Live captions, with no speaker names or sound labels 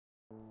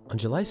On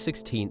July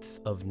 16th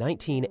of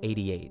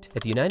 1988,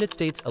 at the United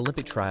States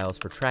Olympic Trials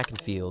for Track and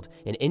Field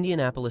in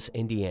Indianapolis,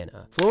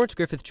 Indiana, Florence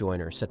Griffith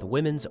Joyner set the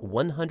women's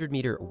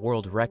 100-meter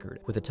world record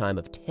with a time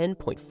of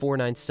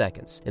 10.49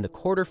 seconds in the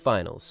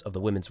quarterfinals of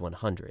the women's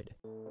 100.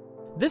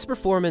 This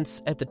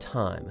performance, at the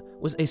time,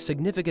 was a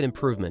significant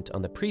improvement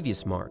on the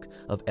previous mark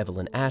of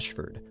Evelyn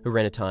Ashford, who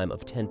ran a time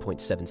of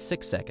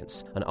 10.76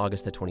 seconds on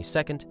August the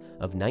 22nd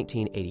of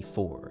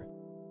 1984.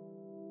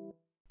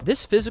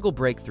 This physical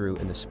breakthrough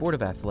in the sport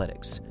of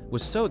athletics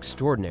was so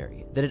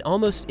extraordinary that it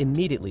almost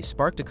immediately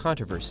sparked a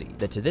controversy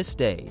that to this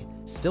day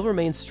still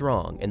remains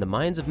strong in the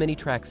minds of many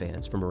track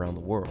fans from around the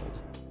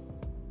world.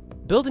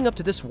 Building up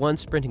to this one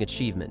sprinting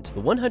achievement,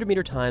 the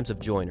 100-meter times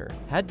of Joyner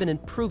had been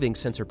improving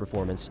since her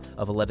performance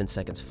of 11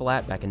 seconds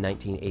flat back in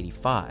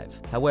 1985.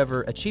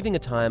 However, achieving a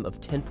time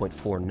of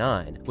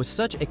 10.49 was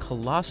such a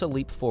colossal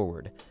leap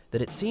forward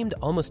that it seemed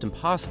almost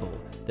impossible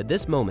that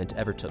this moment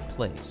ever took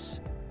place.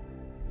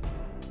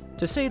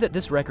 To say that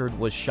this record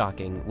was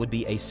shocking would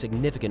be a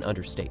significant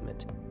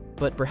understatement,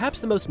 but perhaps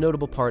the most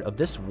notable part of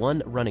this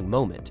one running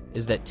moment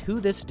is that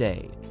to this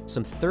day,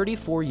 some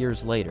 34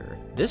 years later,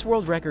 this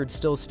world record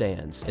still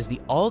stands as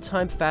the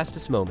all-time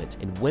fastest moment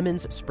in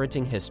women's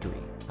sprinting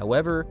history.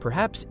 However,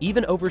 perhaps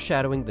even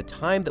overshadowing the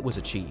time that was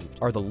achieved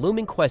are the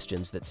looming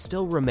questions that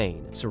still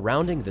remain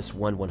surrounding this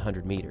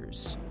 100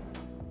 meters.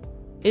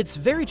 It's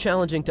very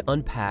challenging to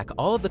unpack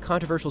all of the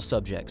controversial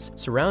subjects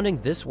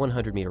surrounding this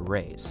 100-meter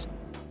race.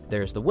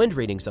 There's the wind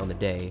readings on the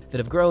day that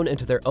have grown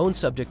into their own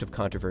subject of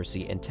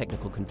controversy and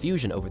technical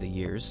confusion over the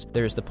years.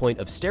 There's the point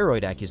of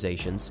steroid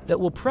accusations that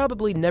will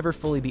probably never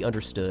fully be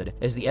understood,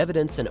 as the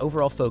evidence and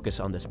overall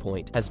focus on this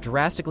point has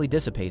drastically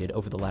dissipated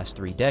over the last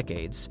 3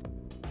 decades.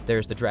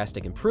 There's the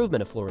drastic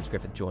improvement of Florence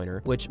Griffith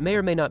Joyner, which may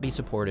or may not be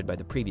supported by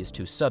the previous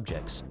 2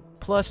 subjects,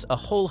 plus a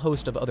whole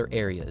host of other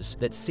areas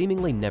that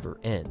seemingly never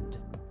end.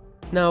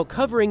 Now,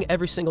 covering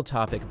every single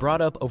topic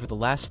brought up over the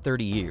last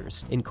 30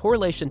 years in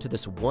correlation to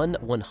this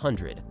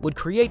 100 would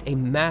create a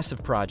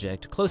massive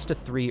project close to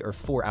 3 or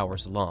 4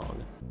 hours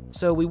long.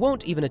 So we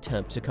won't even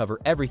attempt to cover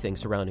everything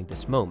surrounding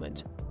this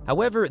moment.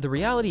 However, the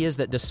reality is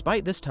that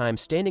despite this time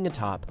standing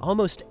atop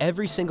almost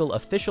every single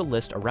official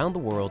list around the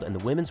world in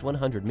the women's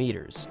 100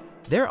 meters,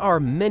 there are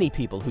many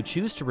people who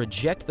choose to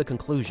reject the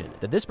conclusion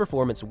that this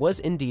performance was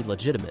indeed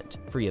legitimate,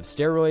 free of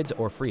steroids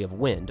or free of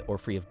wind or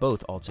free of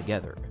both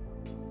altogether.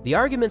 The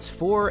arguments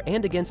for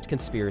and against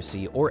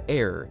conspiracy or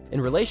error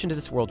in relation to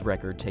this world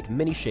record take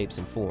many shapes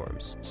and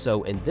forms,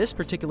 so in this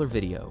particular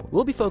video,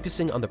 we'll be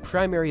focusing on the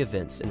primary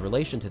events in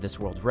relation to this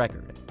world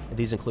record.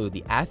 These include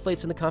the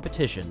athletes in the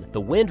competition,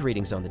 the wind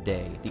readings on the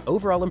day, the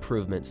overall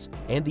improvements,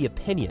 and the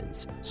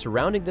opinions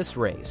surrounding this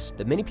race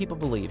that many people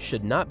believe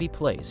should not be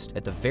placed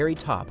at the very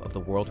top of the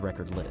world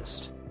record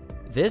list.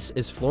 This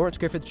is Florence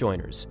Griffith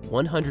Joyner's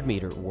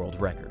 100-meter world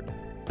record.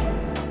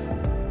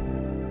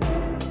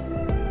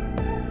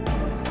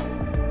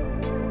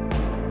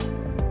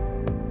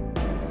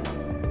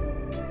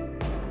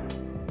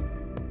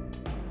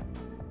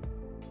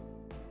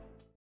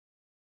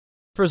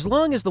 For as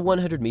long as the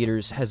 100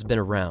 meters has been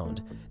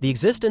around, the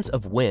existence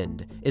of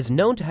wind is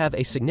known to have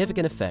a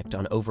significant effect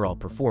on overall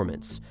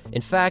performance.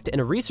 In fact, in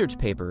a research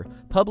paper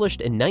published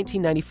in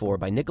 1994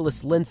 by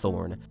Nicholas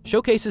Linthorne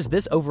showcases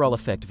this overall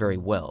effect very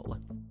well.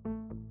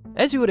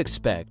 As you would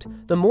expect,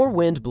 the more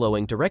wind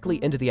blowing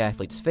directly into the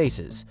athletes'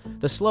 faces,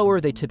 the slower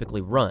they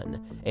typically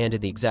run, and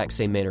in the exact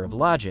same manner of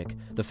logic,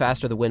 the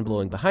faster the wind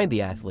blowing behind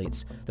the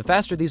athletes, the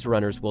faster these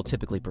runners will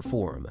typically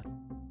perform.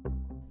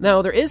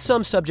 Now, there is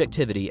some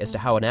subjectivity as to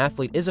how an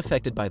athlete is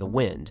affected by the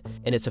wind,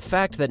 and it's a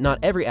fact that not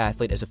every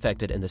athlete is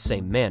affected in the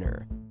same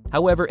manner.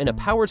 However, in a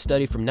powered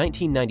study from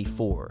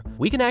 1994,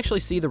 we can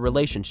actually see the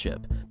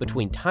relationship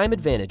between time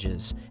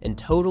advantages and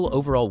total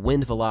overall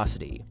wind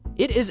velocity.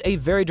 It is a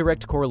very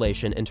direct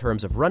correlation in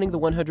terms of running the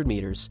 100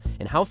 meters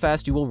and how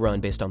fast you will run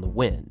based on the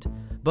wind.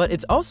 But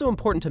it's also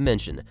important to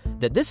mention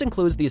that this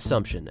includes the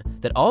assumption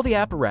that all the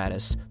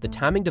apparatus, the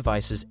timing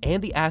devices,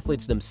 and the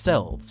athletes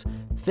themselves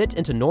fit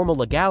into normal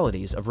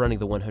legalities of running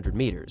the 100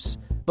 meters.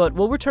 But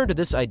we'll return to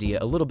this idea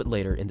a little bit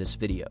later in this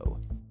video.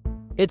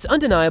 It's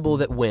undeniable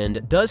that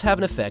wind does have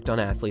an effect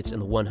on athletes in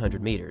the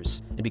 100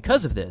 meters, and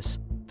because of this,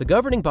 the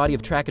governing body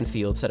of track and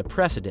field set a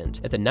precedent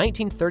at the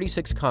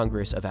 1936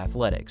 Congress of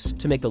Athletics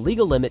to make the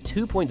legal limit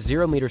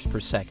 2.0 meters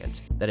per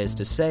second. That is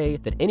to say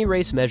that any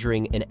race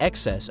measuring in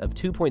excess of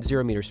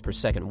 2.0 meters per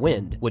second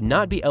wind would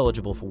not be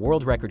eligible for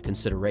world record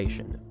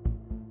consideration.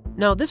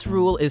 Now, this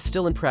rule is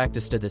still in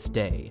practice to this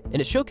day, and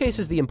it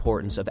showcases the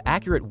importance of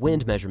accurate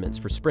wind measurements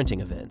for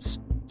sprinting events.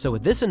 So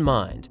with this in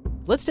mind,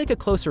 let's take a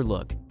closer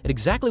look at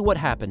exactly what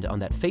happened on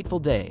that fateful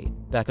day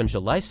back on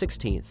July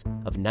 16th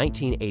of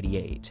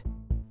 1988.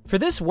 For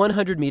this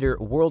 100-meter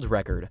world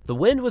record, the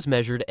wind was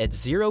measured at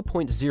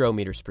 0.0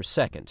 meters per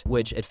second,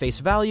 which at face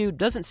value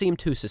doesn't seem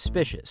too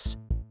suspicious.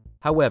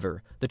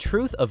 However, the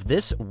truth of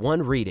this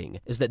one reading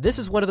is that this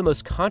is one of the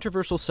most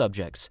controversial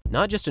subjects,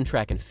 not just in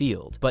track and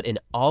field, but in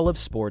all of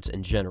sports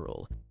in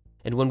general.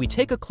 And when we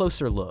take a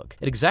closer look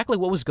at exactly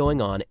what was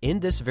going on in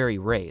this very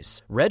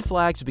race, red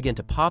flags begin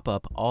to pop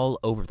up all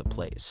over the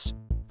place.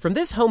 From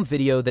this home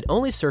video that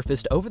only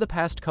surfaced over the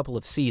past couple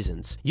of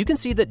seasons, you can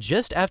see that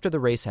just after the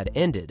race had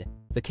ended,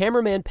 the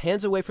cameraman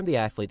pans away from the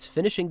athletes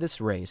finishing this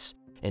race,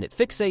 and it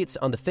fixates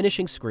on the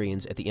finishing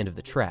screens at the end of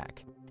the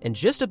track. And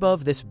just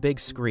above this big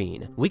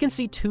screen, we can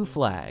see two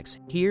flags,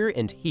 here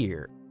and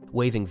here,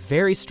 waving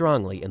very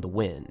strongly in the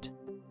wind.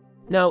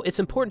 Now, it's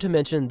important to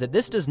mention that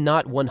this does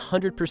not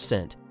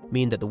 100%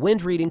 mean that the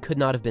wind reading could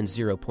not have been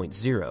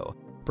 0.0.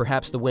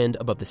 Perhaps the wind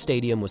above the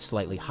stadium was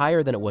slightly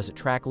higher than it was at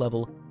track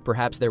level,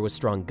 perhaps there was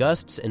strong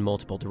gusts in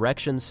multiple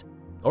directions,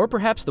 or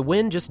perhaps the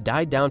wind just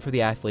died down for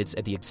the athletes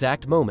at the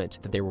exact moment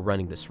that they were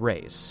running this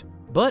race.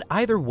 But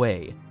either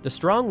way, the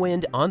strong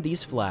wind on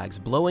these flags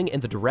blowing in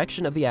the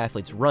direction of the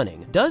athletes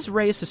running does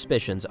raise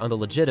suspicions on the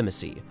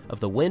legitimacy of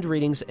the wind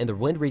readings and the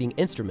wind reading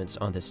instruments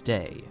on this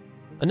day.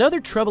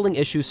 Another troubling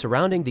issue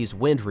surrounding these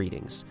wind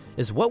readings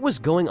is what was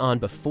going on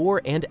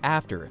before and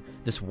after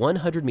this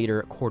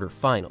 100-meter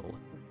quarterfinal.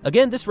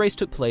 Again, this race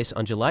took place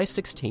on July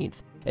 16th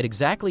at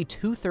exactly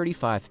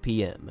 2:35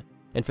 p.m.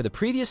 And for the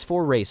previous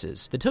 4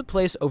 races that took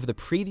place over the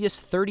previous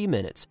 30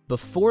 minutes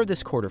before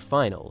this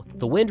quarterfinal,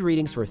 the wind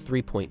readings were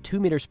 3.2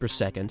 meters per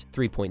second,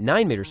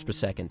 3.9 meters per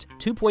second,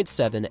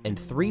 2.7, and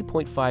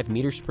 3.5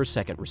 meters per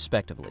second,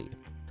 respectively.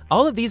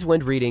 All of these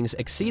wind readings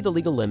exceed the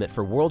legal limit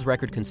for world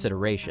record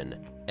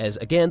consideration, as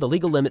again, the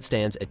legal limit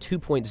stands at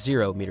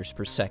 2.0 meters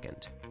per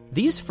second.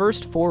 These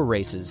first 4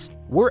 races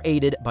were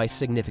aided by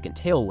significant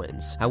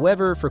tailwinds.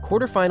 However, for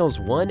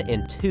quarterfinals 1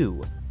 and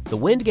 2, the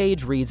wind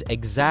gauge reads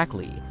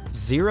exactly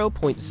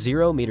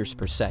 0.0 meters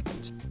per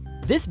second.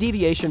 This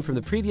deviation from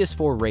the previous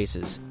 4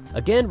 races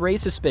again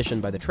raised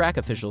suspicion by the track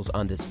officials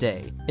on this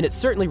day, and it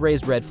certainly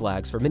raised red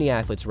flags for many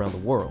athletes around the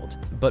world.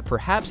 But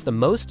perhaps the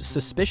most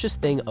suspicious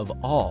thing of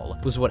all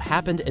was what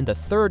happened in the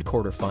third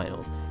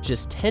quarterfinal,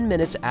 just 10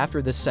 minutes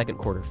after this second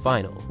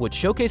quarterfinal, which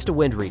showcased a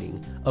wind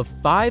reading of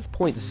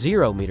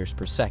 5.0 meters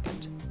per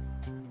second.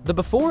 The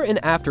before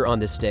and after on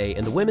this day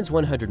in the women's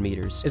 100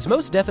 meters is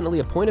most definitely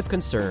a point of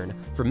concern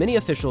for many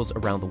officials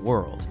around the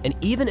world, and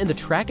even in the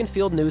track and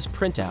field news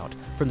printout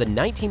from the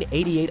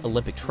 1988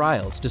 Olympic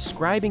trials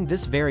describing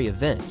this very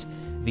event,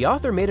 the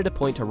author made it a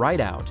point to write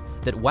out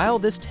that while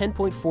this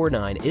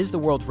 10.49 is the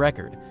world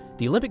record,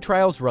 the Olympic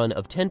trials run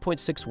of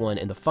 10.61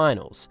 in the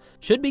finals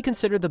should be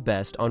considered the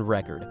best on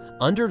record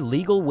under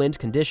legal wind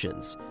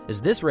conditions,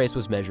 as this race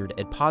was measured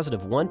at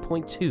positive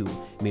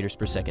 1.2 meters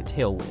per second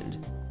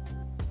tailwind.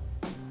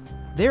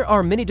 There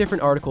are many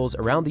different articles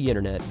around the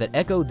internet that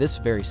echo this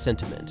very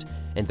sentiment,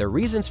 and their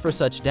reasons for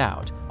such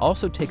doubt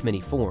also take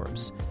many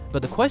forms.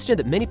 But the question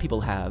that many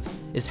people have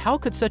is, how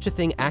could such a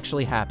thing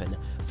actually happen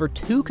for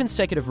 2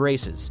 consecutive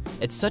races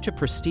at such a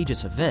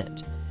prestigious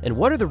event? And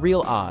what are the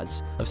real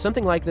odds of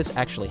something like this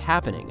actually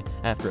happening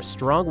after a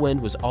strong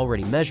wind was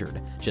already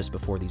measured just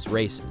before these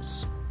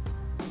races?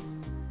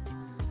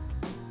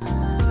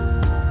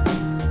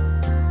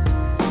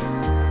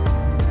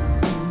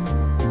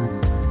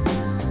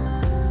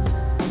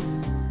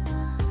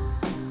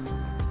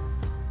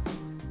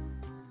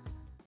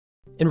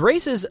 In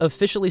races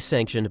officially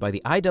sanctioned by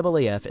the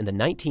IAAF in the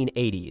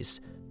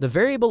 1980s, the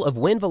variable of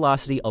wind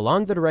velocity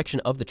along the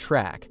direction of the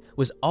track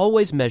was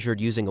always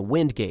measured using a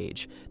wind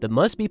gauge that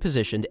must be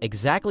positioned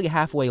exactly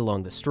halfway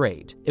along the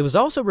straight. It was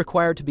also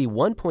required to be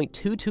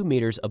 1.22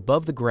 meters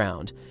above the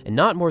ground and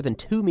not more than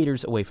 2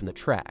 meters away from the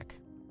track.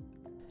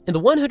 In the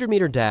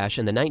 100-meter dash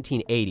in the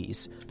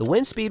 1980s, the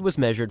wind speed was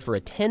measured for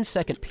a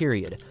 10-second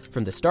period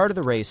from the start of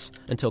the race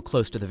until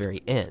close to the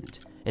very end,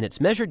 and it's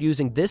measured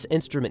using this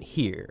instrument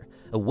here,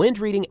 a wind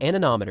reading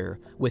anemometer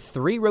with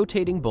 3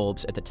 rotating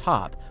bulbs at the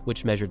top,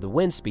 which measured the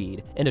wind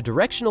speed, and a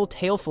directional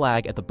tail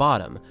flag at the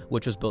bottom,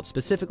 which was built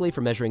specifically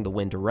for measuring the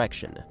wind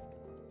direction.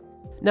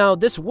 Now,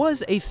 this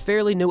was a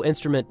fairly new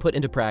instrument put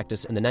into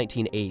practice in the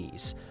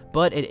 1980s,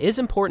 but it is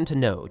important to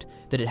note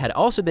that it had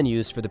also been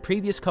used for the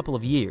previous couple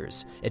of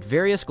years at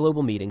various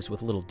global meetings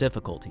with little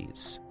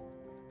difficulties.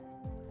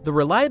 The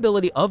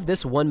reliability of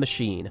this one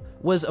machine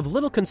was of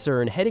little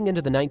concern heading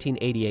into the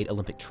 1988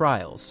 Olympic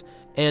trials,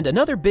 and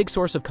another big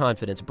source of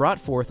confidence brought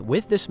forth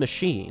with this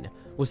machine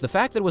was the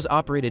fact that it was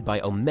operated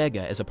by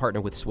Omega as a partner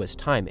with Swiss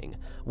Timing,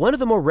 one of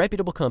the more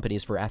reputable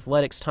companies for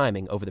athletics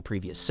timing over the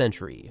previous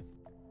century.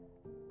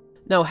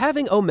 Now,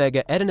 having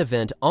Omega at an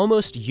event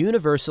almost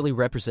universally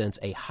represents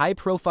a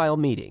high-profile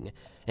meeting,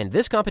 and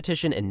this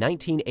competition in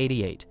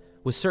 1988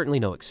 was certainly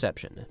no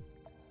exception.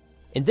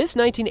 In this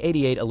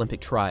 1988 Olympic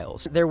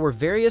trials, there were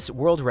various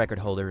world record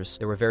holders,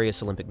 there were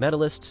various Olympic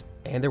medalists,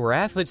 and there were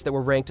athletes that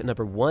were ranked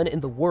number 1 in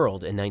the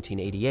world in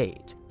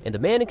 1988. And the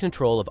man in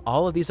control of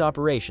all of these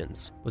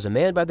operations was a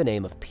man by the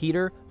name of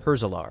Peter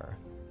Hürzelar.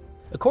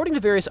 According to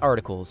various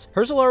articles,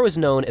 Hürzelar was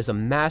known as a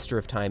master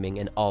of timing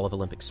in all of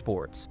Olympic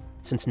sports.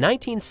 Since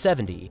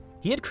 1970,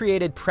 he had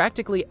created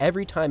practically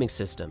every timing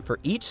system for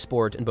each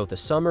sport in both the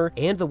Summer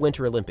and the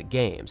Winter Olympic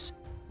Games.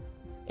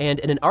 And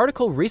in an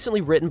article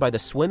recently written by the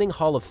Swimming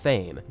Hall of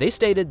Fame, they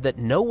stated that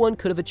no one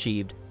could have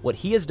achieved what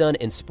he has done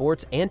in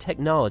sports and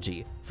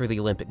technology for the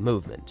Olympic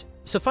movement.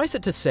 Suffice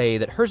it to say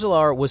that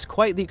Hürzelar was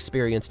quite the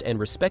experienced and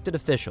respected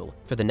official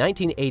for the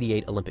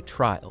 1988 Olympic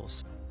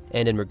trials.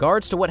 And in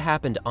regards to what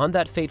happened on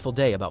that fateful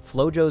day about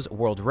Flojo's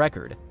world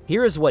record,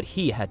 here is what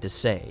he had to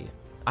say.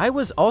 "I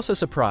was also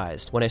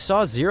surprised when I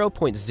saw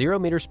 0.0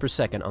 meters per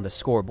second on the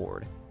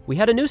scoreboard. We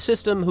had a new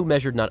system who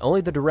measured not only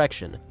the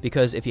direction,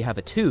 because if you have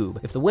a tube,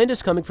 if the wind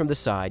is coming from the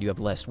side, you have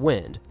less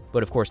wind.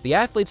 But of course, the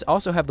athletes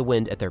also have the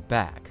wind at their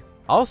back.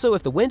 Also,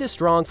 if the wind is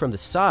strong from the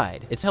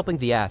side, it's helping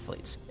the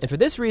athletes. And for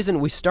this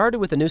reason, we started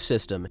with a new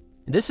system.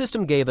 This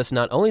system gave us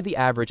not only the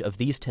average of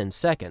these 10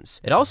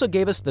 seconds, it also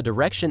gave us the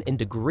direction in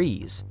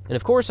degrees. And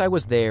of course, I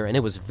was there and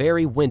it was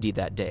very windy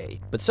that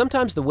day. But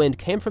sometimes the wind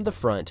came from the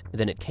front, and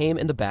then it came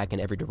in the back in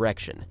every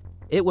direction.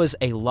 It was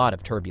a lot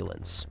of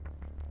turbulence.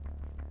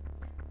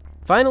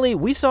 Finally,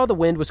 we saw the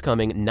wind was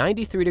coming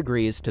 93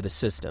 degrees to the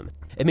system.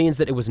 It means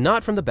that it was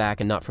not from the back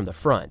and not from the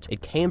front.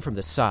 It came from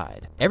the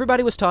side.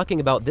 Everybody was talking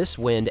about this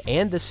wind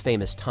and this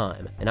famous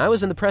time, and I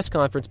was in the press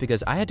conference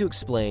because I had to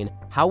explain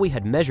how we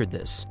had measured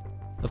this.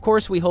 Of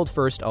course, we hold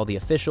first all the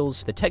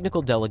officials, the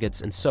technical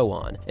delegates, and so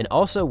on, and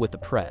also with the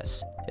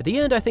press. At the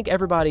end, I think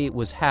everybody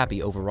was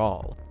happy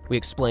overall. We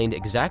explained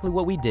exactly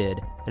what we did,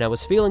 and I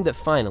was feeling that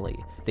finally,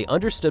 they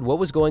understood what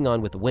was going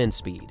on with the wind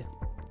speed.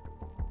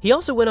 He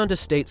also went on to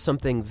state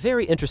something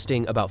very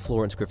interesting about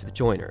Florence Griffith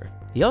Joyner.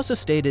 He also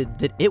stated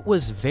that it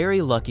was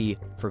very lucky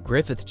for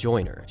Griffith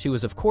Joyner. She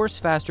was of course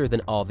faster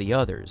than all the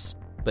others.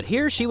 But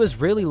here she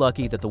was really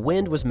lucky that the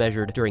wind was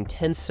measured during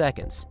 10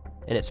 seconds.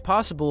 And it's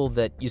possible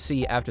that, you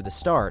see, after the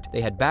start,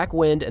 they had back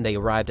wind and they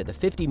arrived at the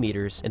 50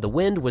 meters, and the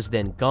wind was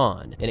then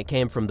gone, and it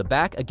came from the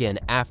back again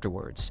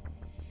afterwards.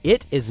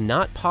 It is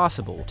not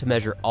possible to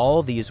measure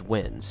all these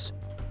winds.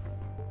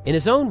 In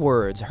his own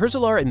words,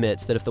 Herzelar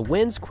admits that if the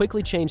winds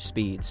quickly change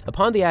speeds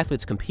upon the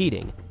athletes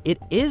competing, it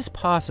is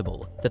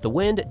possible that the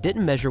wind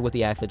didn't measure what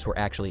the athletes were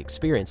actually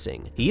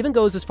experiencing. He even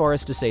goes as far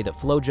as to say that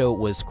Flojo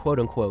was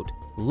quote-unquote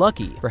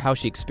lucky for how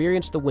she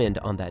experienced the wind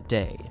on that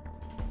day.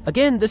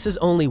 Again, this is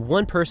only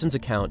one person's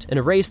account in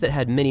a race that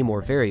had many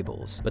more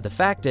variables, but the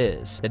fact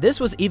is that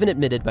this was even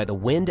admitted by the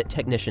wind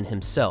technician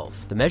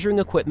himself. The measuring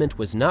equipment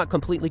was not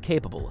completely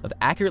capable of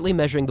accurately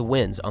measuring the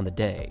winds on the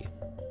day.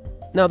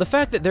 Now, the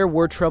fact that there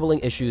were troubling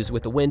issues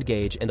with the wind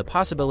gauge and the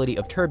possibility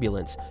of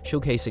turbulence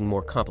showcasing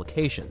more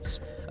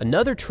complications.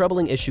 Another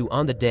troubling issue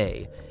on the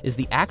day is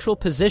the actual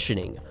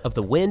positioning of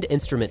the wind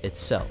instrument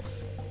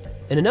itself.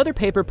 In another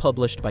paper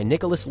published by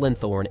Nicholas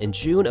Linthorne in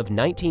June of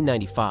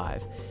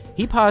 1995,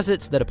 he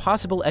posits that a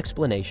possible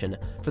explanation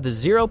for the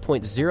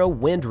 0.0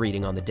 wind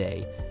reading on the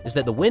day is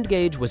that the wind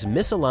gauge was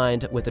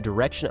misaligned with the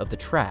direction of the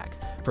track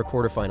for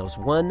quarterfinals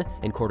 1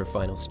 and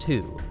quarterfinals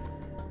 2.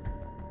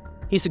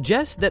 He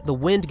suggests that the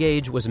wind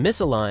gauge was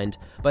misaligned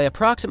by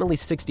approximately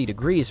 60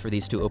 degrees for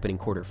these two opening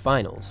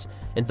quarterfinals,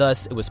 and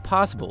thus it was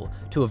possible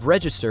to have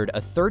registered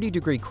a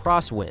 30-degree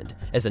crosswind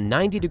as a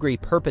 90-degree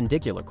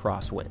perpendicular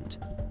crosswind.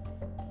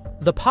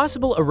 The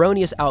possible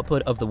erroneous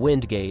output of the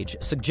wind gauge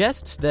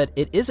suggests that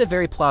it is a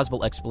very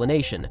plausible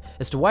explanation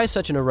as to why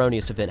such an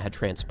erroneous event had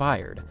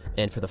transpired,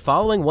 and for the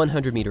following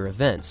 100-meter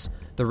events,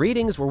 the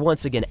readings were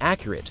once again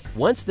accurate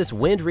once this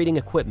wind reading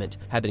equipment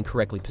had been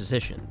correctly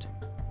positioned.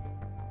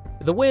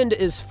 The wind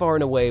is far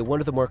and away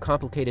one of the more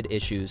complicated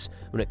issues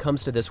when it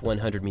comes to this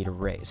 100-meter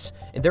race,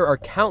 and there are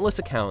countless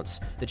accounts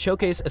that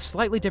showcase a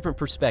slightly different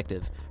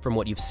perspective from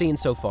what you've seen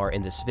so far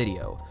in this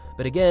video.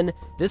 But again,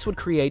 this would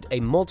create a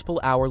multiple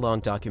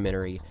hour-long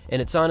documentary,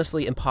 and it's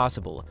honestly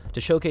impossible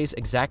to showcase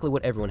exactly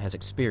what everyone has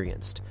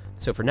experienced.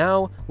 So for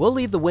now, we'll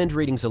leave the wind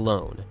readings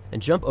alone and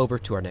jump over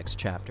to our next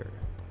chapter.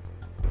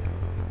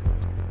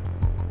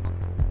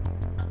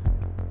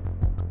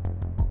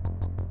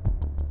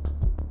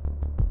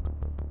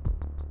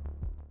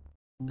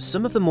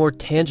 Some of the more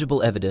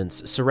tangible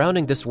evidence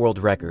surrounding this world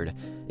record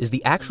is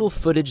the actual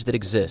footage that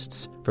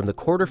exists from the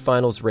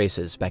quarterfinals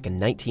races back in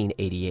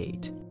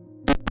 1988.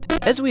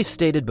 As we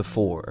stated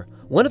before,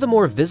 one of the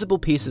more visible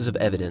pieces of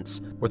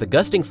evidence were the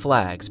gusting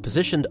flags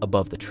positioned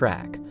above the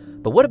track.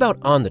 But what about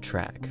on the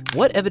track?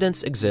 What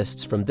evidence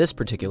exists from this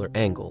particular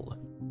angle?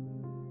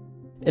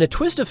 In a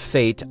twist of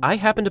fate, I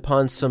happened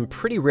upon some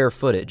pretty rare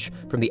footage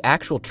from the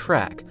actual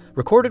track,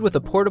 recorded with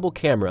a portable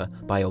camera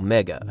by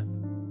Omega.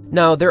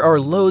 Now, there are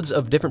loads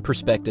of different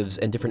perspectives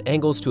and different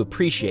angles to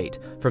appreciate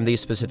from these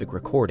specific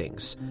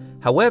recordings.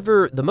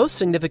 However, the most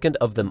significant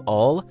of them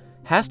all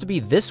has to be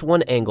this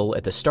one angle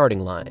at the starting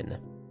line.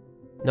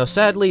 Now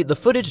sadly, the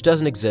footage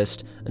doesn't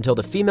exist until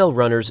the female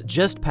runners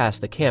just pass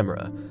the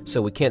camera,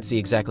 so we can't see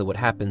exactly what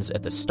happens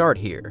at the start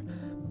here.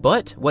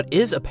 But what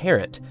is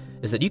apparent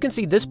is that you can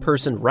see this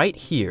person right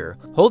here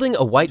holding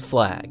a white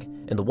flag,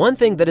 and the one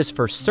thing that is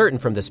for certain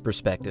from this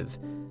perspective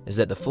is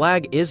that the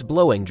flag is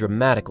blowing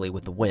dramatically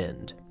with the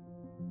wind.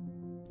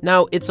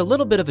 Now, it's a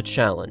little bit of a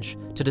challenge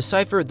to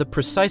decipher the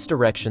precise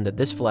direction that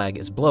this flag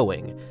is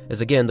blowing,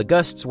 as again, the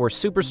gusts were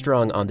super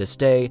strong on this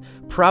day,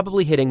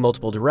 probably hitting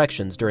multiple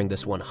directions during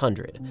this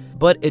 100.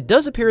 But it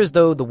does appear as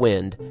though the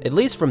wind, at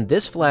least from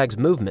this flag's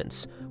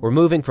movements, were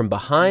moving from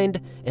behind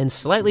and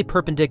slightly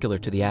perpendicular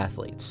to the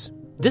athletes.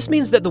 This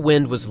means that the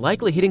wind was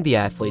likely hitting the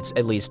athletes,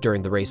 at least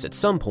during the race at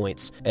some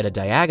points, at a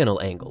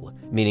diagonal angle,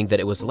 meaning that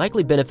it was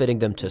likely benefiting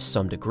them to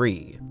some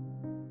degree.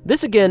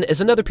 This again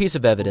is another piece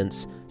of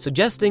evidence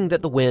suggesting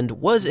that the wind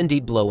was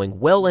indeed blowing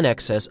well in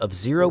excess of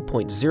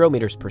 0.0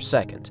 meters per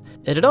second,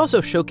 and it also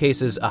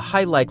showcases a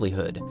high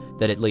likelihood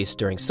that at least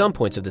during some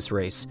points of this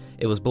race,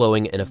 it was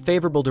blowing in a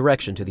favorable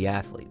direction to the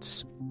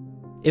athletes.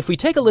 If we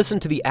take a listen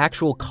to the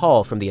actual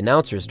call from the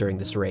announcers during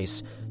this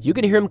race, you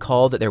can hear him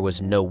call that there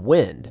was no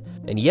wind,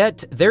 and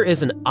yet there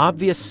is an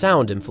obvious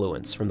sound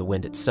influence from the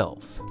wind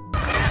itself.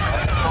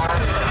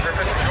 Florence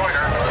Griffith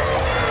Joyner.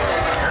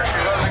 Here she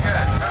goes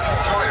again.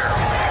 Joyner.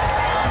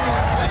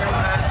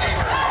 Williams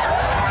and Cipher.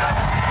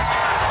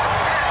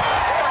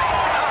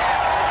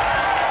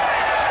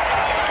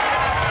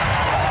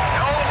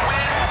 No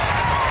wind.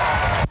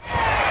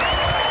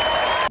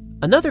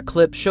 Another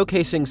clip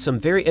showcasing some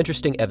very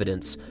interesting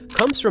evidence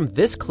comes from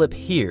this clip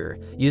here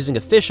using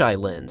a fisheye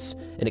lens,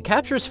 and it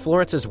captures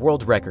Florence's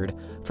world record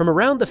from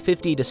around the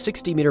 50 to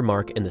 60 meter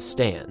mark in the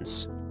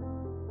stands.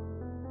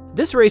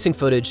 This racing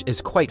footage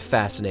is quite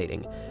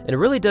fascinating, and it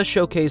really does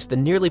showcase the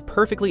nearly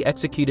perfectly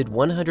executed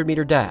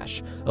 100-meter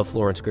dash of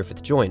Florence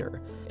Griffith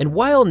Joyner. And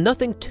while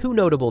nothing too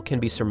notable can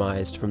be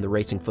surmised from the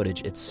racing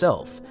footage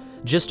itself,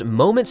 just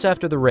moments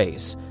after the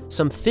race,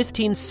 some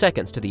 15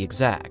 seconds to the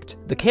exact,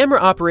 the camera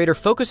operator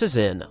focuses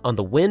in on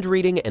the wind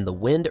reading and the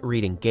wind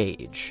reading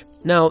gauge.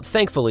 Now,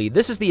 thankfully,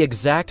 this is the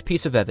exact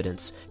piece of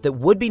evidence that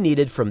would be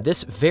needed from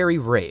this very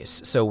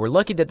race, so we're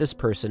lucky that this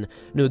person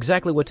knew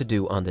exactly what to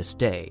do on this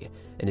day.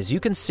 And as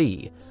you can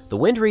see, the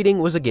wind reading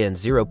was again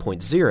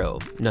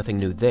 0.0, nothing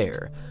new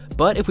there.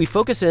 But if we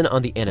focus in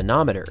on the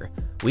anemometer,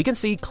 we can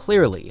see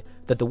clearly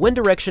that the wind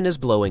direction is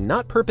blowing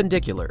not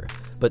perpendicular,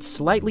 but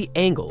slightly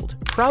angled,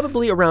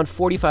 probably around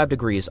 45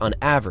 degrees on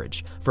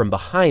average from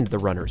behind the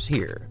runners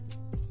here.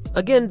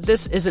 Again,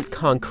 this isn't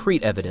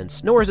concrete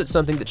evidence, nor is it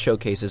something that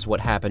showcases what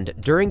happened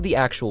during the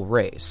actual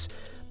race.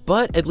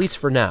 But at least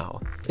for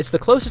now, it's the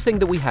closest thing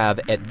that we have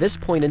at this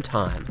point in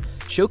time,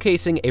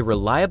 showcasing a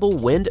reliable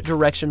wind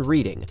direction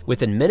reading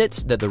within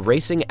minutes that the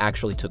racing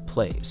actually took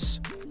place.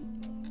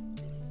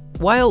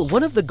 While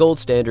one of the gold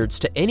standards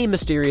to any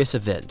mysterious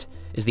event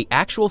is the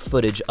actual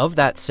footage of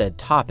that said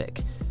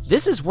topic,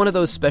 this is one of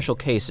those special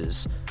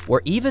cases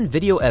where even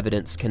video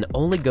evidence can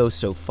only go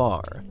so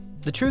far.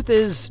 The truth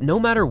is, no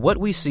matter what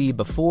we see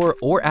before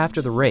or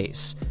after the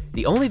race,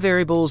 the only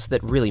variables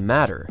that really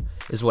matter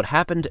is what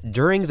happened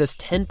during this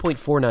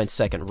 10.49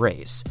 second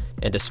race,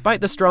 and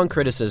despite the strong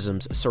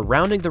criticisms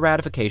surrounding the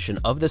ratification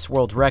of this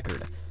world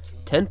record,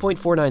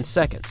 10.49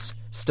 seconds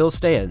still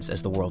stands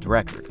as the world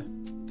record.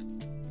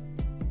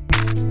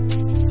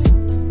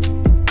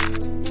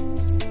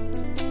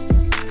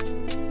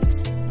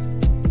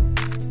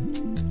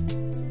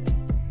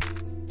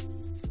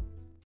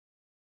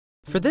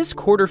 For this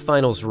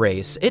quarterfinals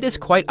race, it is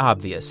quite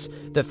obvious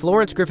that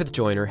Florence Griffith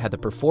Joyner had the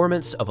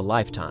performance of a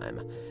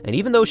lifetime, and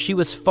even though she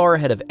was far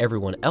ahead of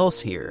everyone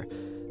else here,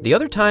 the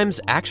other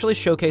times actually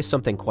showcased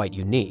something quite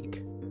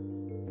unique.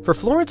 For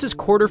Florence's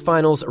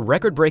quarterfinals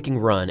record-breaking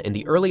run in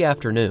the early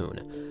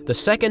afternoon, the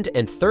second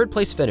and third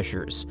place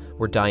finishers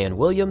were Diane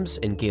Williams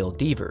and Gail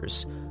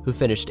Devers, who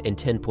finished in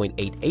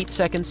 10.88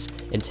 seconds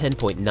and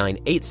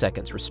 10.98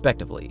 seconds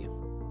respectively.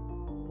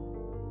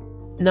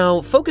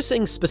 Now,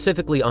 focusing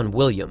specifically on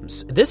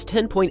Williams, this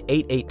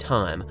 10.88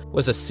 time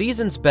was a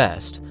season's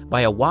best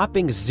by a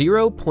whopping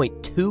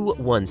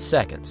 0.21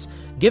 seconds,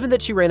 given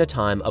that she ran a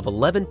time of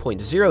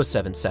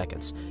 11.07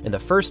 seconds in the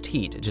first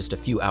heat just a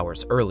few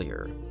hours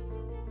earlier.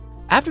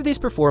 After these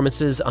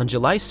performances on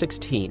July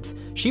 16th,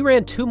 she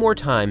ran two more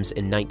times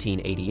in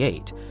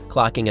 1988,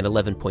 clocking an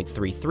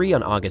 11.33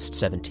 on August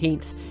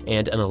 17th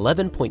and an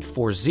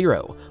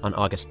 11.40 on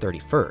August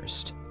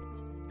 31st.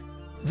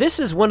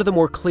 This is one of the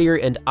more clear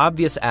and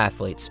obvious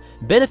athletes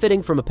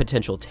benefiting from a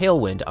potential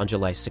tailwind on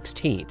July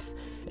 16th,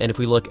 and if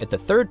we look at the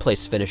third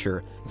place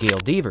finisher, Gail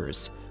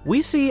Devers,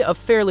 we see a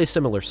fairly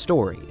similar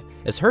story,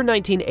 as her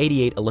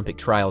 1988 Olympic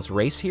trials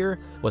race here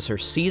was her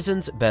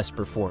season's best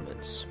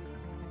performance.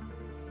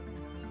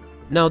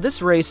 Now,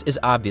 this race is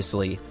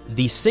obviously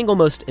the single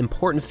most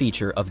important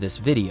feature of this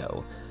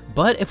video,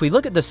 but if we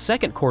look at the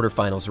second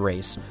quarterfinals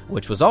race,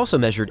 which was also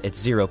measured at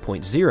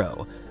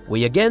 0.0,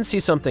 we again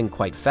see something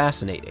quite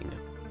fascinating.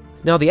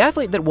 Now, the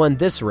athlete that won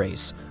this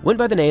race went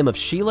by the name of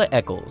Sheila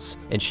Eccles,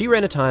 and she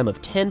ran a time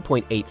of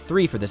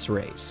 10.83 for this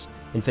race,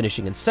 and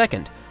finishing in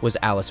second was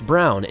Alice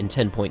Brown in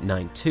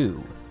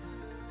 10.92.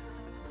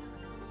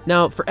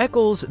 Now, for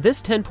Eccles, this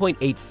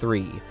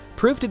 10.83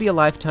 proved to be a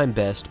lifetime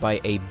best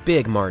by a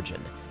big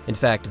margin. In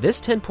fact,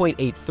 this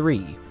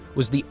 10.83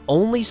 was the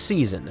only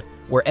season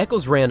where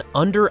Eccles ran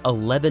under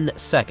 11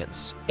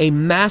 seconds, a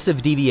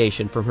massive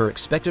deviation from her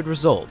expected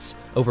results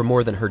over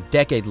more than her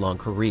decade-long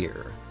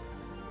career.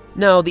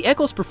 Now, the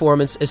Eccles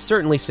performance is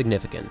certainly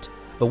significant,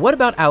 but what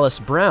about Alice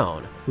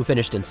Brown, who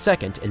finished in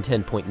second in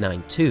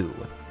 10.92?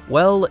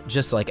 Well,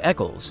 just like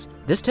Eccles,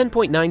 this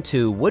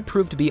 10.92 would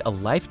prove to be a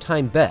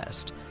lifetime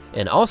best,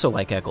 and also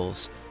like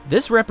Eccles,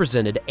 this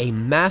represented a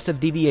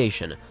massive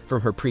deviation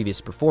from her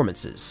previous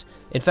performances.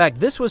 In fact,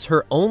 this was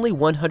her only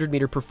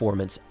 100-meter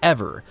performance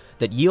ever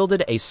that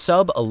yielded a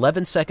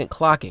sub-11-second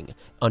clocking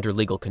under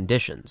legal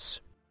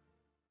conditions.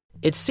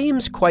 It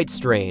seems quite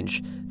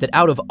strange that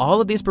out of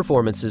all of these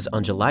performances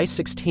on July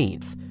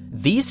 16th,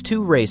 these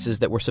two races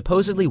that were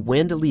supposedly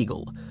wind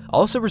illegal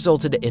also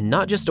resulted in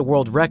not just a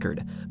world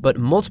record, but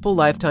multiple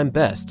lifetime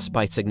bests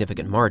by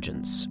significant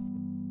margins.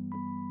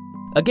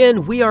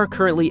 Again, we are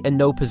currently in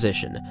no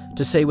position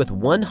to say with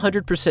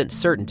 100%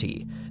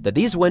 certainty that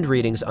these wind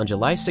readings on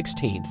July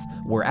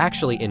 16th were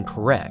actually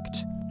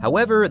incorrect.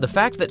 However, the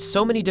fact that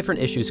so many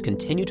different issues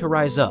continue to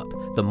rise up,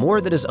 the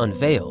more that is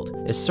unveiled,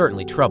 is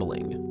certainly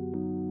troubling.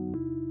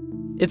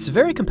 It's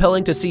very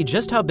compelling to see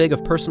just how big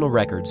of personal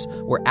records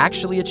were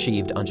actually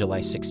achieved on July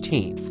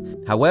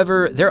 16th.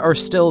 However, there are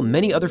still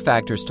many other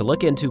factors to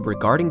look into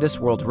regarding this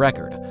world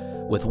record,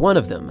 with one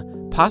of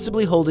them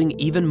possibly holding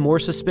even more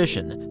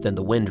suspicion than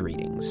the wind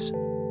readings.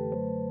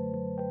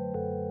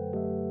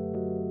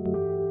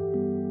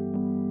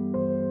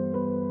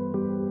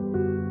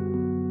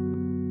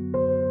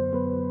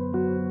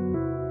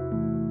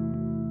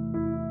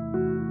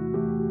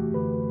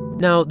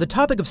 Now, the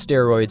topic of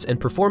steroids and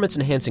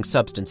performance-enhancing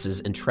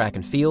substances in track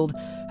and field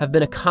have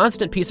been a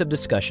constant piece of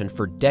discussion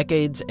for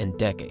decades and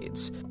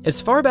decades.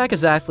 As far back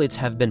as athletes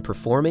have been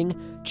performing,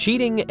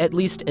 cheating, at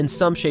least in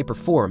some shape or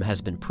form, has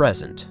been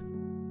present.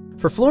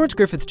 For Florence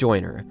Griffith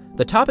Joyner,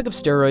 the topic of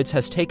steroids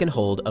has taken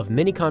hold of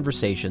many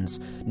conversations,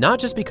 not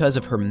just because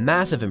of her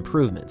massive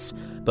improvements,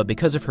 but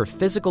because of her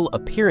physical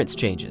appearance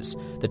changes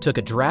that took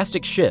a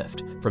drastic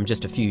shift from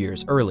just a few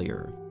years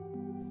earlier.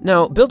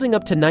 Now, building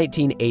up to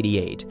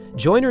 1988,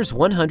 Joyner's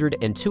 100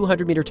 and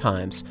 200 meter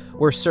times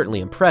were certainly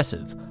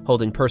impressive,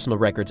 holding personal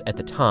records at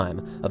the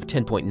time of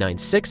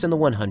 10.96 in the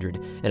 100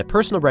 and a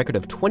personal record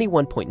of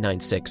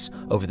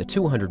 21.96 over the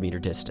 200 meter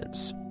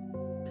distance.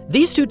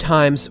 These two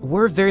times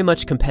were very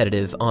much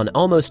competitive on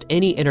almost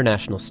any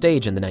international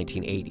stage in the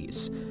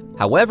 1980s.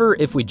 However,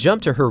 if we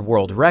jump to her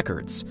world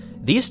records,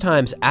 these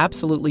times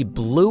absolutely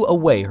blew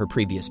away her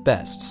previous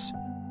bests.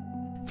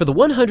 For the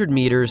 100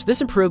 meters,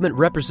 this improvement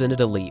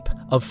represented a leap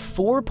of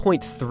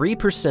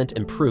 4.3%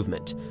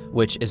 improvement,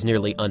 which is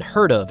nearly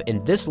unheard of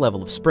in this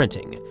level of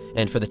sprinting.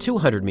 And for the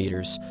 200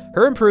 meters,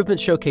 her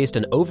improvement showcased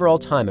an overall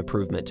time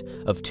improvement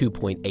of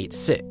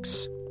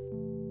 2.86.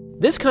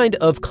 This kind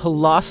of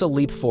colossal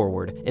leap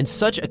forward in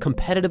such a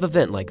competitive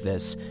event like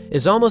this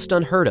is almost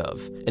unheard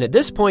of, and at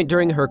this point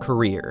during her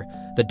career,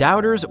 the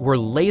doubters were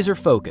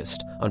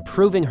laser-focused on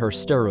proving her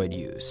steroid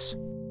use.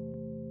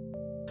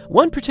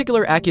 One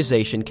particular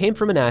accusation came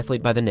from an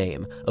athlete by the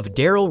name of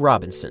Daryl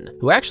Robinson,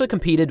 who actually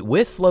competed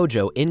with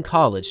FloJo in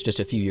college just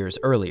a few years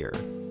earlier.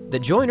 That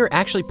Joyner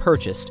actually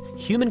purchased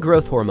human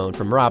growth hormone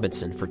from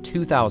Robinson for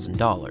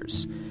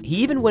 $2,000. He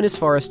even went as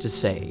far as to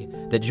say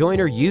that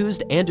Joyner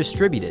used and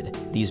distributed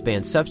these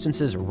banned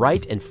substances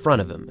right in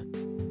front of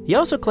him. He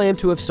also claimed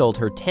to have sold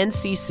her 10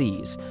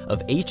 cc's of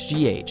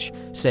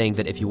HGH, saying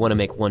that if you want to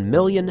make 1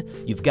 million,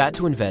 you've got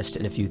to invest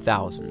in a few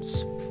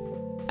thousands.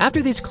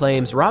 After these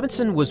claims,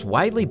 Robinson was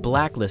widely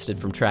blacklisted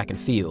from track and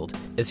field,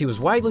 as he was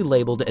widely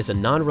labeled as a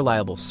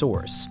non-reliable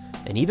source,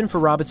 and even for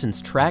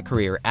Robinson's track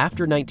career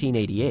after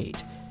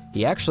 1988,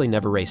 he actually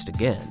never raced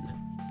again.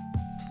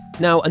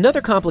 Now,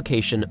 another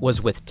complication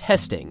was with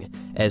testing,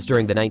 as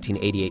during the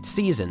 1988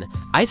 season,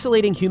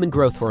 isolating human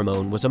growth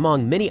hormone was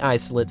among many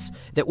isolates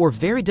that were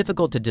very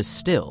difficult to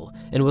distill,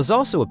 and it was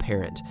also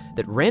apparent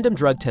that random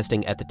drug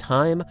testing at the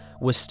time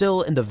was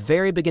still in the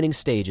very beginning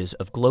stages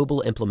of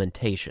global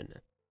implementation.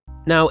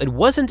 Now, it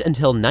wasn't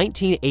until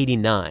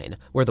 1989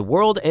 where the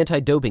World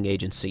Anti-Doping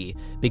Agency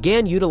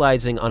began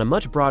utilizing on a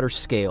much broader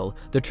scale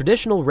the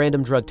traditional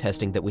random drug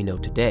testing that we know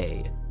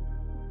today.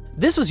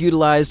 This was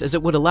utilized as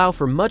it would allow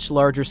for much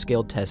larger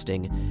scale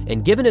testing,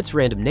 and given its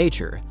random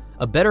nature,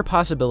 a better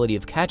possibility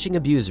of catching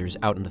abusers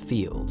out in the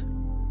field.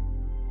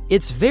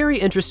 It's very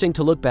interesting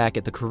to look back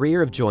at the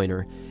career of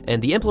Joyner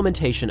and the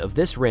implementation of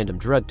this random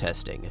drug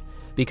testing,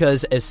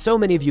 because as so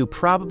many of you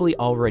probably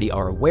already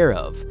are aware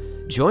of,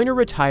 Joyner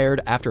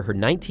retired after her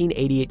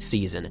 1988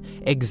 season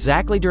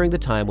exactly during the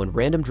time when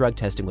random drug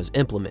testing was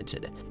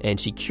implemented, and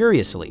she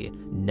curiously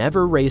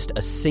never raced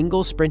a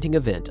single sprinting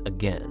event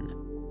again.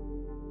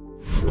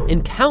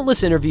 In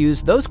countless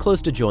interviews, those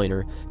close to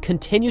Joyner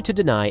continue to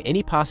deny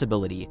any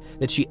possibility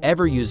that she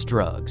ever used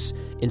drugs.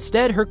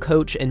 Instead, her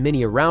coach and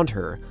many around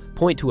her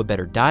point to a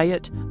better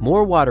diet,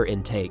 more water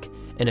intake,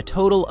 and a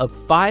total of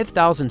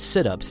 5,000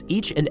 sit-ups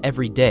each and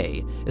every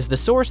day is the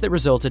source that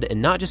resulted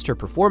in not just her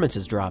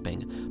performances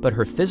dropping, but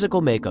her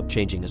physical makeup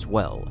changing as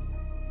well.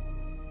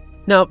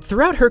 Now,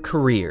 throughout her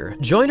career,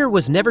 Joyner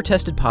was never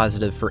tested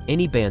positive for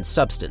any banned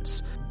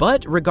substance,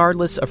 but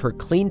regardless of her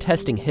clean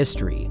testing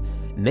history,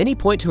 many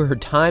point to her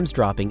times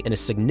dropping in a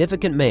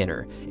significant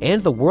manner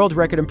and the world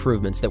record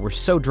improvements that were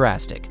so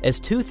drastic as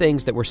two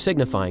things that were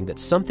signifying that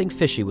something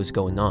fishy was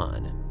going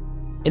on.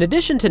 In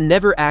addition to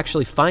never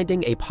actually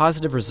finding a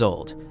positive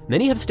result,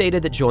 many have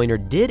stated that Joyner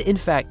did in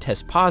fact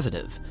test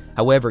positive.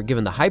 However,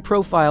 given the high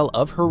profile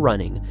of her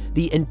running,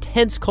 the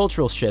intense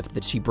cultural shift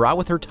that she brought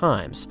with her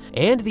times,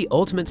 and the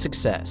ultimate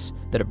success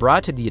that it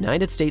brought to the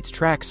United States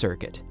track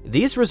circuit,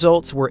 these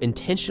results were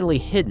intentionally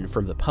hidden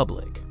from the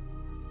public.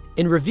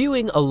 In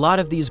reviewing a lot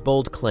of these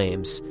bold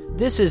claims,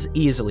 this is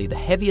easily the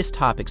heaviest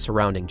topic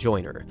surrounding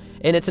Joyner,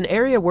 and it's an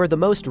area where the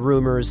most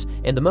rumors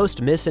and the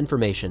most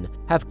misinformation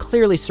have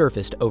clearly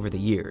surfaced over the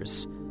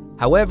years.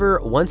 However,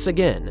 once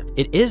again,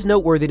 it is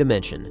noteworthy to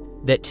mention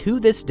that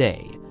to this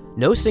day,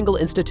 no single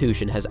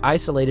institution has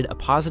isolated a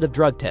positive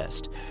drug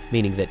test,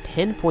 meaning that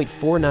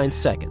 10.49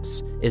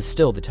 seconds is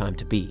still the time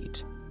to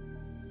beat.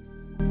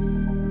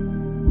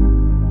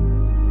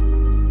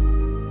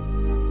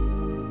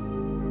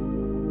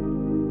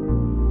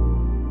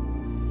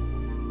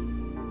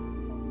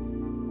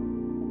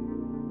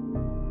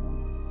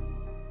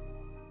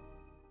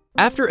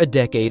 After a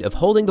decade of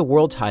holding the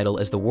world title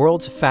as the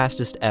world's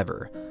fastest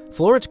ever,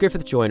 Florence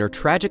Griffith Joyner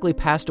tragically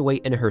passed away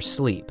in her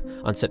sleep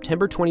on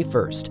September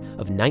 21st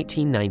of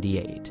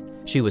 1998.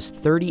 She was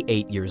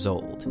 38 years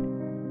old.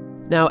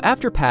 Now,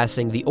 after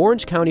passing, the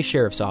Orange County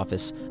Sheriff's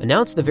Office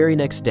announced the very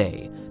next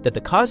day that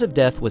the cause of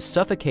death was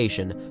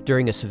suffocation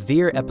during a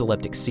severe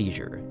epileptic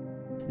seizure.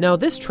 Now,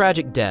 this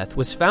tragic death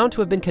was found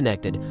to have been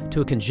connected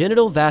to a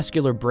congenital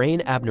vascular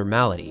brain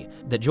abnormality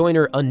that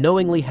Joyner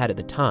unknowingly had at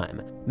the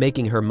time,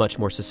 making her much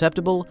more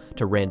susceptible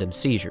to random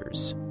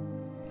seizures.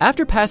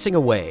 After passing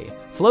away,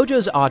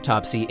 FloJo's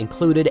autopsy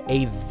included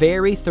a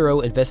very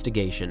thorough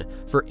investigation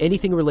for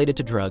anything related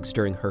to drugs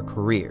during her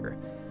career.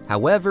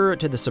 However,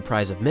 to the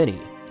surprise of many,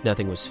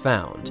 nothing was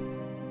found.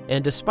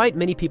 And despite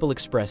many people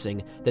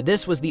expressing that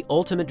this was the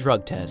ultimate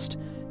drug test,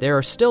 there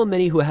are still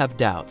many who have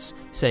doubts,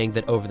 saying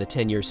that over the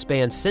 10-year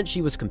span since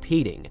she was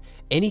competing,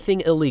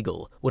 anything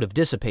illegal would have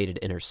dissipated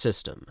in her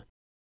system.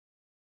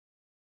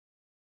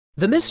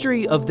 The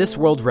mystery of this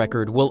world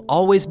record will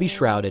always be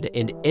shrouded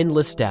in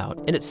endless doubt,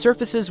 and it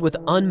surfaces with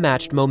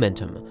unmatched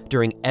momentum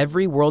during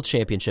every World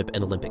Championship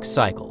and Olympic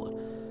cycle.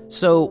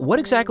 So, what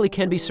exactly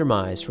can be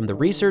surmised from the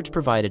research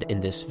provided in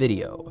this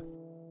video?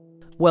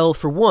 Well,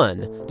 for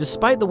one,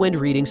 despite the wind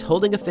readings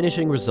holding a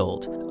finishing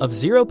result of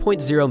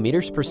 0.0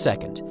 meters per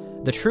second,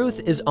 the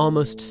truth is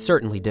almost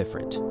certainly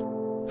different.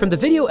 From the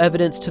video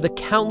evidence to the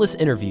countless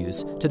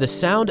interviews, to the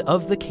sound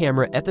of the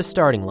camera at the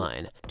starting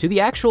line, to the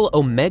actual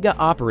Omega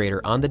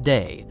operator on the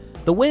day,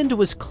 the wind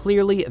was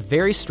clearly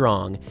very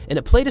strong, and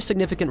it played a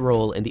significant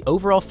role in the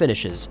overall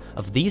finishes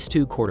of these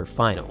two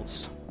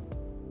quarterfinals.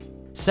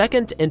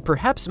 Second, and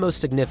perhaps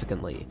most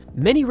significantly,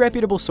 many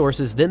reputable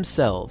sources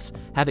themselves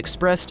have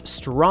expressed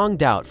strong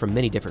doubt from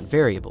many different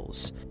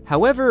variables.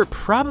 However,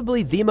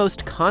 probably the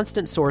most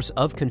constant source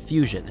of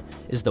confusion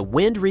is the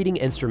wind reading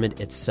instrument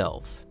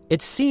itself.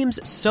 It seems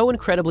so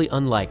incredibly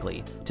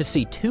unlikely to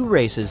see two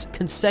races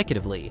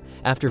consecutively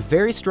after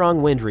very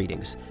strong wind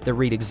readings that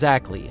read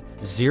exactly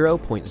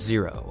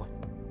 0.0.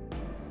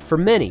 For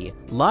many,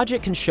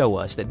 logic can show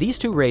us that these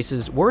two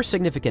races were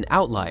significant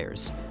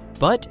outliers,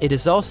 but it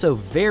is also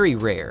very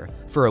rare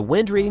for a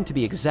wind reading to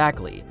be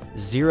exactly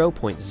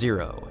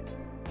 0.0.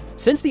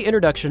 Since the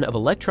introduction of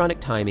electronic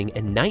timing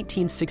in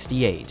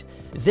 1968,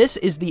 this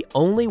is the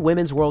only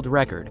women's world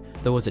record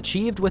that was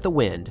achieved with a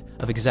wind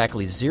of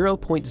exactly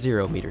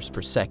 0.0 meters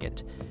per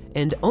second.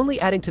 And only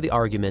adding to the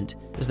argument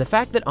is the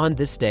fact that on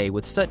this day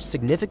with such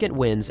significant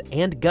winds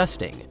and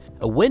gusting,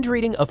 a wind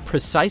reading of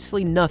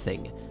precisely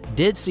nothing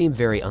did seem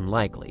very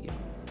unlikely.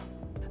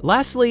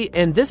 Lastly,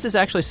 and this is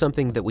actually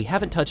something that we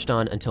haven't touched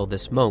on until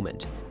this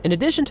moment, in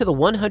addition to the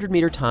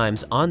 100-meter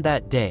times on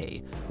that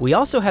day, we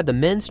also had the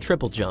men's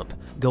triple jump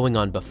going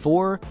on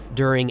before,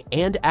 during,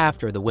 and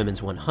after the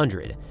women's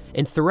 100.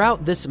 And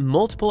throughout this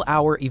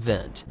multiple-hour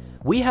event,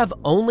 we have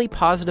only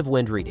positive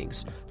wind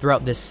readings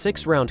throughout this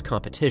 6-round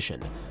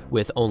competition,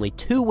 with only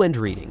 2 wind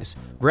readings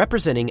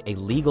representing a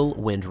legal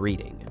wind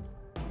reading.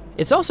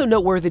 It's also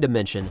noteworthy to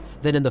mention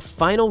that in the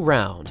final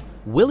round,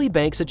 Willie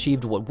Banks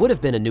achieved what would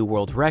have been a new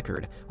world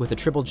record with a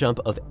triple jump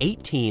of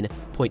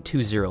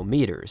 18.20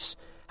 meters.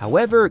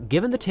 However,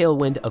 given the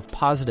tailwind of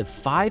positive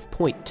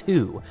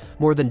 5.2,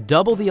 more than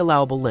double the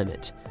allowable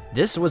limit,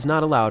 this was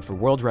not allowed for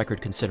world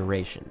record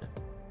consideration.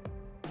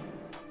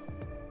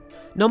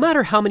 No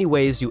matter how many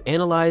ways you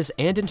analyze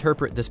and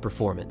interpret this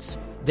performance,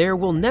 there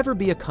will never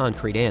be a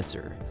concrete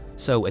answer.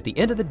 So at the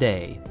end of the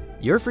day,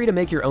 you're free to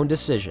make your own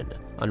decision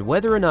on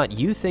whether or not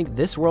you think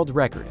this world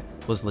record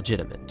was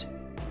legitimate.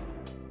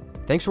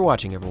 Thanks for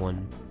watching,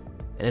 everyone,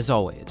 and as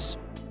always,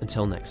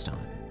 until next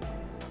time.